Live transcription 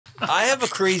I have a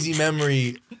crazy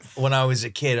memory when I was a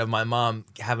kid of my mom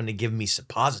having to give me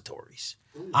suppositories.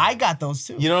 I got those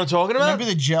too. You know what I'm talking about? Remember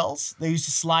the gels they used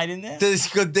to slide in there?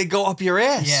 They go up your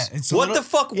ass. Yeah. What the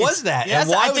fuck was that? Yeah, and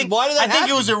why I think did that happen?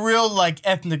 it was a real like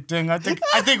ethnic thing. I think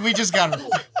we just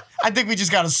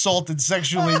got assaulted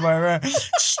sexually by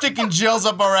sticking gels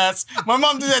up our ass. My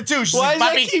mom did that too. She's why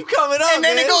like, does that keep coming up? And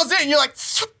then man? it goes in, and you're like.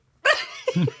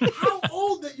 How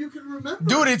old that you can remember?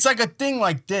 Dude, it's like a thing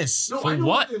like this. No, For I know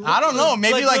what? they look I don't know.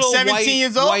 Maybe like 17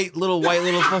 years old. White little.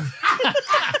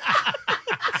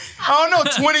 I don't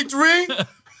know. 23.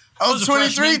 I was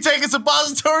 23 taking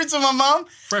suppository to my mom.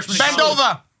 Freshman Bend college.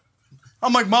 over.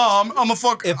 I'm like, Mom, I'm a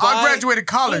fuck. I graduated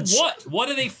college. What? What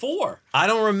are they for? I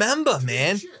don't remember,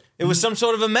 man. It was some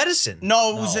sort of a medicine.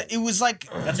 No, it was like.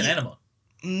 That's an enema.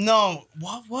 No,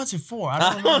 what was it for? I I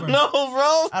don't don't remember. know,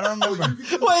 bro. I don't remember.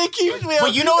 Why it keeps me?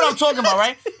 But you know what I'm talking about,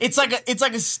 right? It's like a It's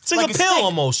like a pill stick.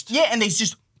 almost. Yeah, and they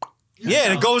just. Yeah,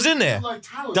 and it goes in there. Like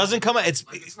Tylenol. Doesn't come out. It's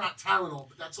It's not Tylenol,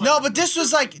 but that's like No, but this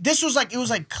was like it was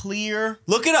like clear.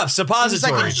 look it up.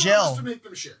 Suppository. It was like a gel. To make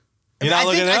them shit. You're not I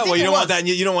looking think- it I up. think Well, you it don't want was. that.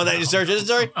 You don't want that in your search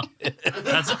history.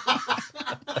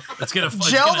 It's gonna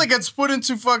Gel that gets put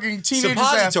into fucking teenagers'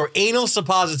 ass. Suppository, anal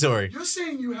suppository. You're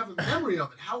saying you have a memory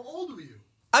of it. How old were you?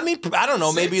 I mean, I don't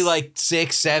know, maybe 6? like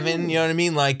 6, 7. You know what I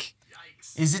mean? Like,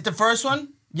 Yikes. Is it the first one?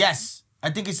 Yes. I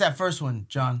think it's that first one,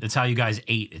 John. That's how you guys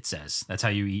ate, it says. That's how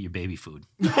you eat your baby food.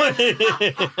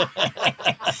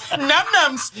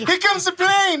 Num-nums. Here comes the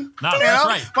plane. No, You that's know?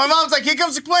 right. My mom's like, here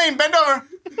comes the plane. Bend over.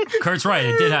 Kurt's right.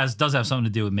 It does have something to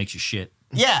do with makes you shit.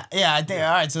 Yeah, I think.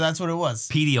 All right, so that's what it was.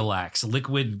 Pediolax,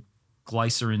 liquid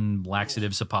glycerin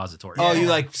laxative suppository. oh, you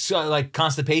like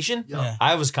constipation? Yeah.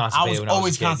 I was constipated I was when always I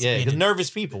was a kid. constipated. Yeah, nervous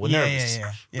people. We're nervous.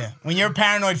 Yeah. When you're a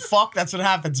paranoid fuck, that's what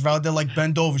happens, bro. They're like,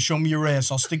 bend over, show me your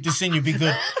ass. I'll stick this in you, be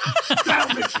good.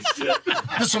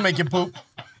 This will make you poop.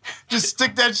 Just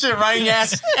stick that shit right in your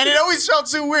ass. And it always felt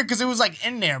so weird because it was like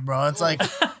in there, bro. It's like,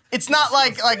 it's not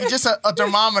like just a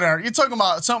thermometer. You're talking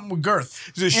about something with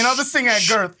girth. Just You know, this thing had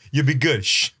girth. You'll be good.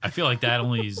 Shh. I feel like that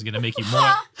only is gonna make you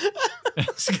more.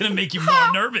 It's gonna make you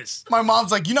more nervous. My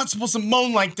mom's like, you're not supposed to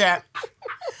moan like that.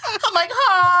 I'm like,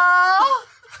 oh.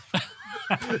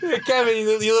 Kevin,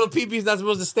 your little pee-pee's not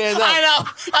supposed to stand up. I know.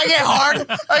 I get hard.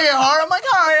 I'm like,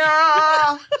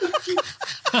 oh,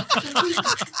 yeah.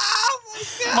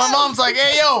 My mom's like,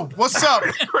 hey, yo, what's up?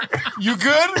 You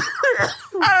good?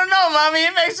 I don't know, Mommy.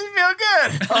 It makes me feel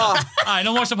good. All right,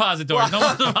 no more suppositories. No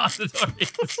more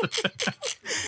suppositories.